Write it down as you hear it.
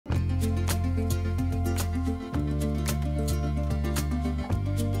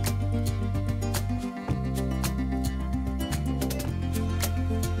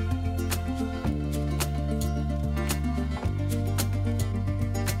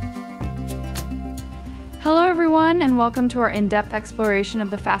Hello everyone, and welcome to our in-depth exploration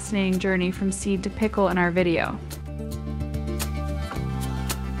of the fascinating journey from seed to pickle in our video.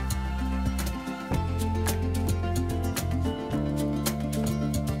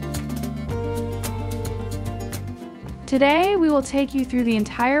 Today, we will take you through the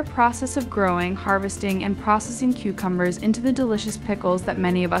entire process of growing, harvesting, and processing cucumbers into the delicious pickles that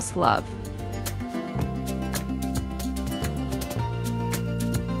many of us love.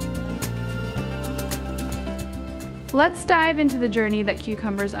 Let's dive into the journey that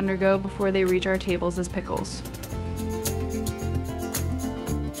cucumbers undergo before they reach our tables as pickles.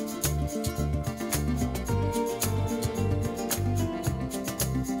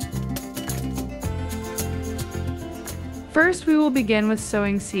 First, we will begin with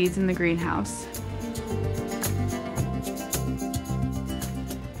sowing seeds in the greenhouse.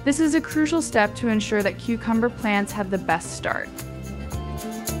 This is a crucial step to ensure that cucumber plants have the best start.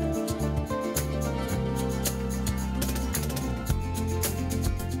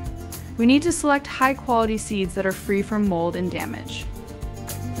 We need to select high-quality seeds that are free from mold and damage.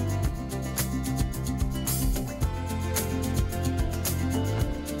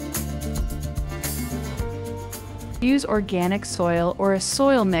 Use organic soil or a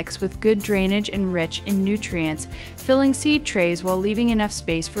soil mix with good drainage and rich in nutrients, filling seed trays while leaving enough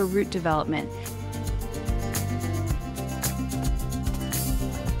space for root development.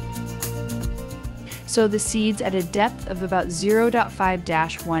 Sow the seeds at a depth of about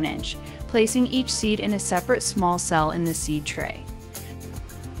 0.5-1 inch, placing each seed in a separate small cell in the seed tray.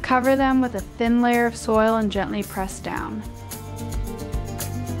 Cover them with a thin layer of soil and gently press down.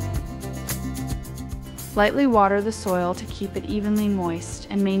 Lightly water the soil to keep it evenly moist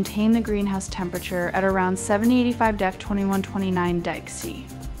and maintain the greenhouse temperature at around 7085 deg 2129 deg C,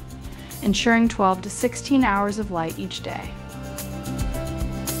 ensuring 12 to 16 hours of light each day.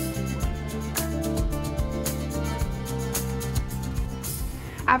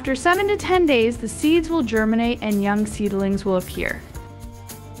 After 7 to 10 days, the seeds will germinate and young seedlings will appear.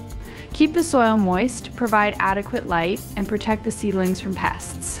 Keep the soil moist, provide adequate light, and protect the seedlings from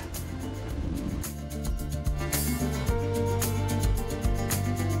pests.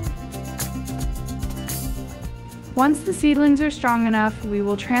 Once the seedlings are strong enough, we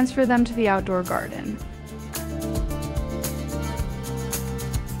will transfer them to the outdoor garden.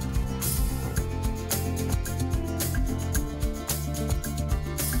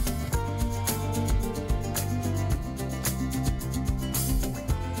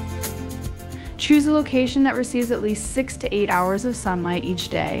 Choose a location that receives at least 6 to 8 hours of sunlight each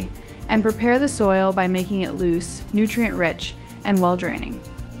day, and prepare the soil by making it loose, nutrient-rich, and well-draining.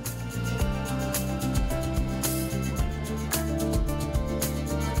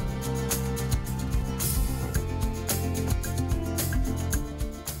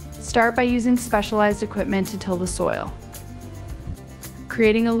 Start by using specialized equipment to till the soil,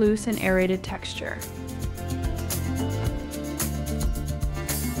 creating a loose and aerated texture.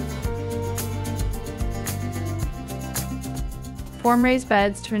 Form raised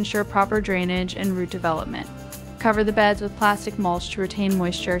beds to ensure proper drainage and root development. Cover the beds with plastic mulch to retain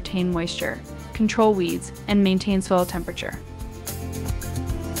moisture, control weeds, and maintain soil temperature.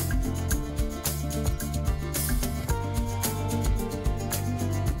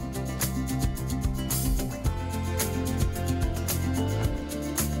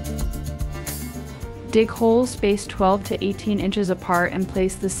 Dig holes spaced 12 to 18 inches apart and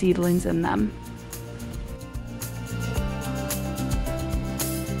place the seedlings in them.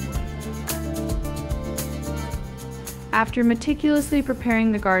 After meticulously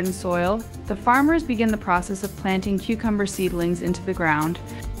preparing the garden soil, the farmers begin the process of planting cucumber seedlings into the ground.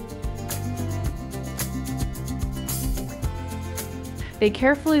 They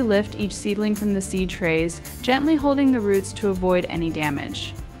carefully lift each seedling from the seed trays, gently holding the roots to avoid any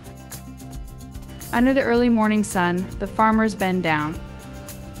damage. Under the early morning sun, the farmers bend down,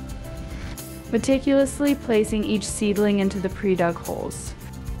 meticulously placing each seedling into the pre-dug holes.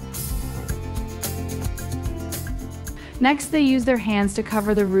 Next, they use their hands to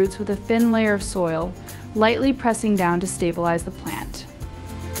cover the roots with a thin layer of soil, lightly pressing down to stabilize the plant.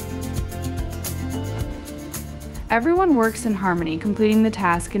 Everyone works in harmony, completing the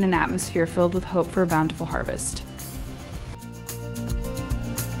task in an atmosphere filled with hope for a bountiful harvest.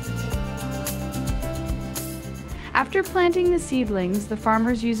 After planting the seedlings, the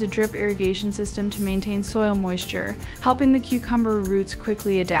farmers use a drip irrigation system to maintain soil moisture, helping the cucumber roots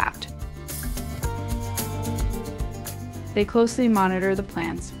quickly adapt. They closely monitor the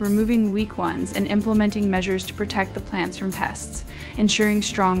plants, removing weak ones and implementing measures to protect the plants from pests, ensuring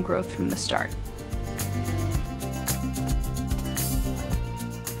strong growth from the start.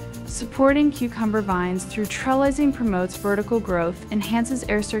 Supporting cucumber vines through trellising promotes vertical growth, enhances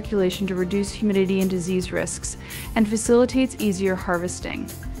air circulation to reduce humidity and disease risks, and facilitates easier harvesting.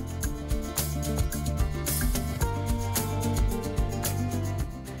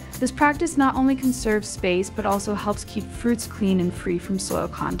 This practice not only conserves space, but also helps keep fruits clean and free from soil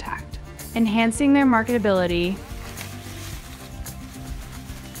contact, enhancing their marketability.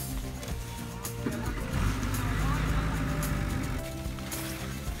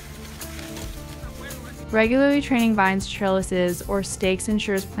 Regularly training vines, trellises, or stakes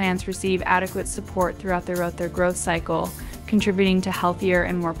ensures plants receive adequate support throughout their growth cycle, contributing to healthier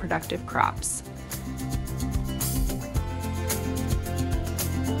and more productive crops.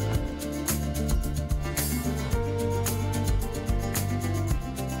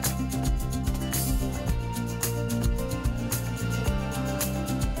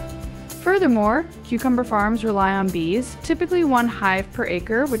 Furthermore, cucumber farms rely on bees, typically one hive per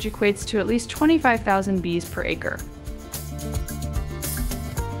acre, which equates to at least 25,000 bees per acre.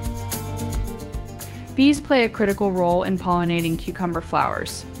 Bees play a critical role in pollinating cucumber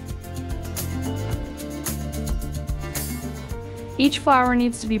flowers. Each flower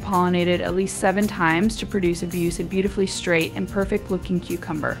needs to be pollinated at least 7 times to produce a beautifully straight and perfect-looking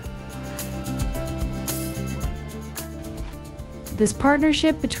cucumber. This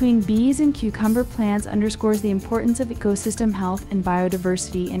partnership between bees and cucumber plants underscores the importance of ecosystem health and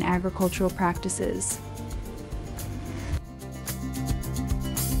biodiversity in agricultural practices.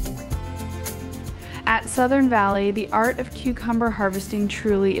 At Southern Valley, the art of cucumber harvesting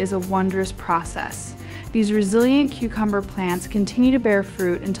truly is a wondrous process. These resilient cucumber plants continue to bear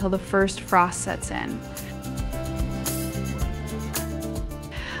fruit until the first frost sets in.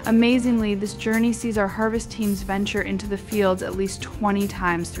 Amazingly, this journey sees our harvest teams venture into the fields at least 20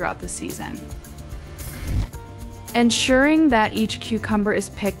 times throughout the season, ensuring that each cucumber is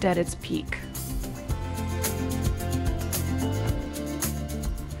picked at its peak.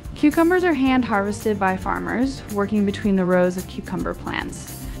 Cucumbers are hand harvested by farmers, working between the rows of cucumber plants.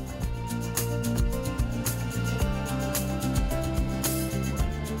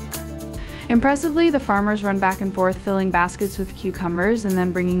 Impressively, the farmers run back and forth filling baskets with cucumbers and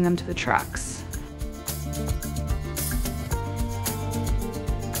then bringing them to the trucks.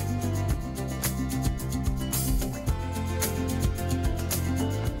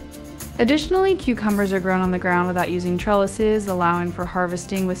 Additionally, cucumbers are grown on the ground without using trellises, allowing for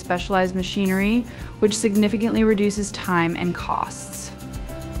harvesting with specialized machinery, which significantly reduces time and costs.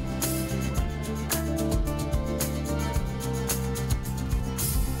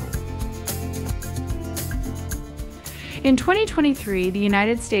 In 2023, the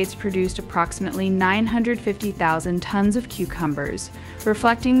United States produced approximately 950,000 tons of cucumbers,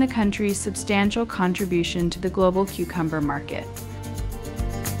 reflecting the country's substantial contribution to the global cucumber market.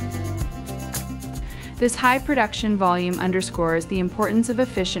 This high production volume underscores the importance of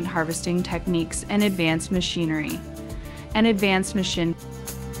efficient harvesting techniques and advanced machinery.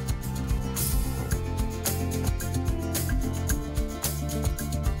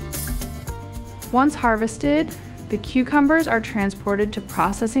 Once harvested, the cucumbers are transported to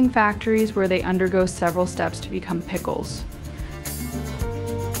processing factories where they undergo several steps to become pickles.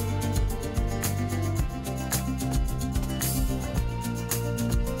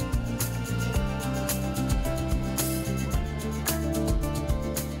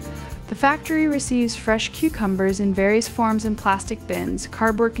 The factory receives fresh cucumbers in various forms in plastic bins,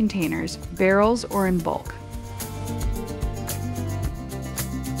 cardboard containers, barrels, or in bulk.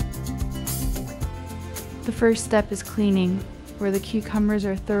 The first step is cleaning, where the cucumbers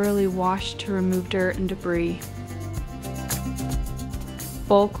are thoroughly washed to remove dirt and debris.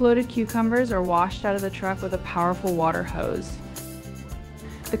 Bulk-loaded cucumbers are washed out of the truck with a powerful water hose.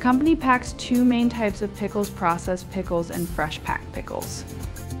 The company packs 2 main types of pickles: processed pickles and fresh packed pickles.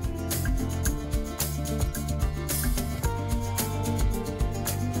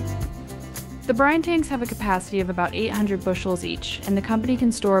 The brine tanks have a capacity of about 800 bushels each, and the company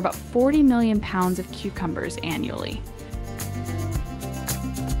can store about 40 million pounds of cucumbers annually.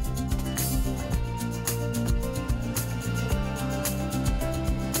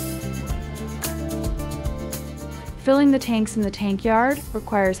 Filling the tanks in the tank yard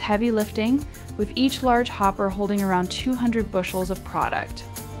requires heavy lifting, with each large hopper holding around 200 bushels of product.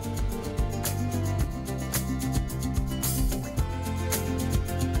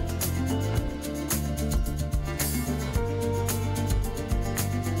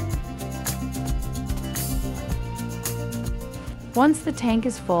 Once the tank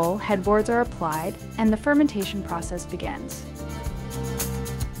is full, headboards are applied and the fermentation process begins.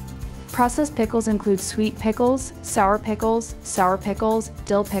 Processed pickles include sweet pickles, sour pickles,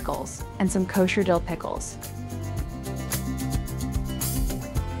 dill pickles, and some kosher dill pickles.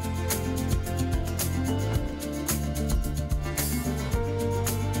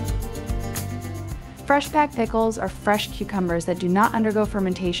 Fresh packed pickles are fresh cucumbers that do not undergo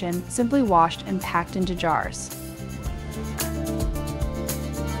fermentation, simply washed and packed into jars.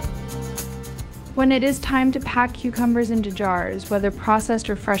 When it is time to pack cucumbers into jars, whether processed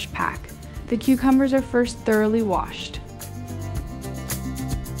or fresh pack, the cucumbers are first thoroughly washed.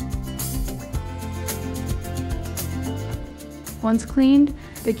 Once cleaned,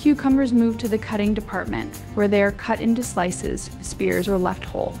 the cucumbers move to the cutting department, where they are cut into slices, spears, or left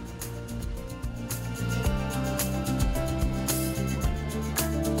whole.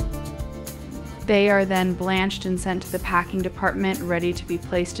 They are then blanched and sent to the packing department, ready to be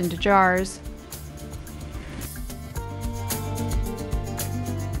placed into jars.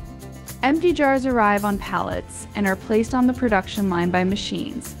 Empty jars arrive on pallets and are placed on the production line by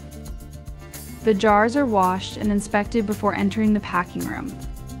machines. The jars are washed and inspected before entering the packing room.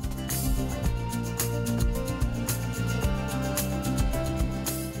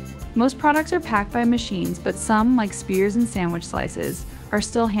 Most products are packed by machines, but some, like spears and sandwich slices, are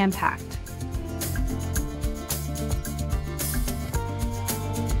still hand-packed.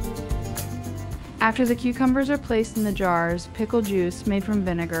 After the cucumbers are placed in the jars, pickle juice made from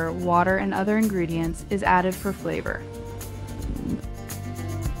vinegar, water, and other ingredients is added for flavor.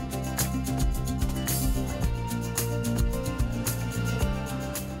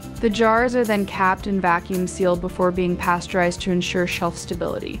 The jars are then capped and vacuum sealed before being pasteurized to ensure shelf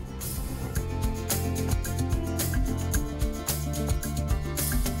stability.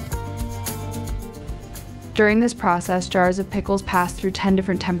 During this process, jars of pickles pass through 10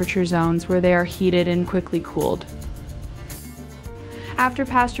 different temperature zones where they are heated and quickly cooled. After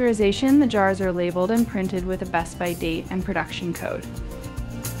pasteurization, the jars are labeled and printed with a best by date and production code.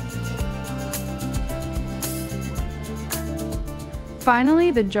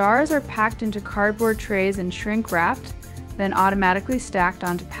 Finally, the jars are packed into cardboard trays and shrink wrapped, then automatically stacked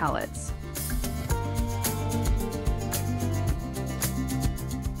onto pallets.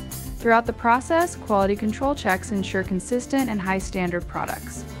 Throughout the process, quality control checks ensure consistent and high standard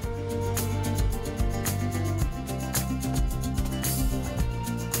products.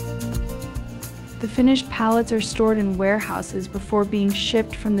 The finished pallets are stored in warehouses before being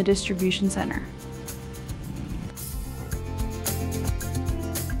shipped from the distribution center.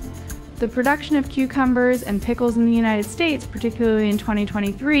 The production of cucumbers and pickles in the United States, particularly in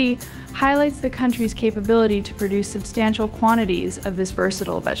 2023, highlights the country's capability to produce substantial quantities of this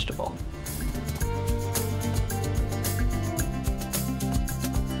versatile vegetable.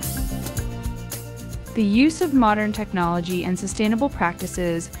 The use of modern technology and sustainable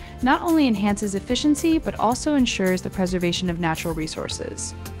practices not only enhances efficiency, but also ensures the preservation of natural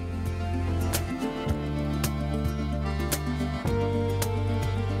resources.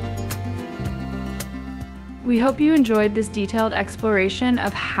 We hope you enjoyed this detailed exploration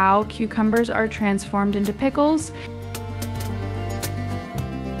of how cucumbers are transformed into pickles.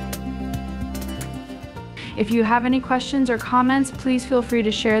 If you have any questions or comments, please feel free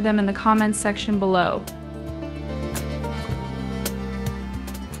to share them in the comments section below.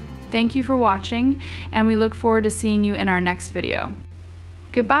 Thank you for watching, and we look forward to seeing you in our next video.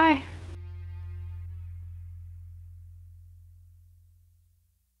 Goodbye!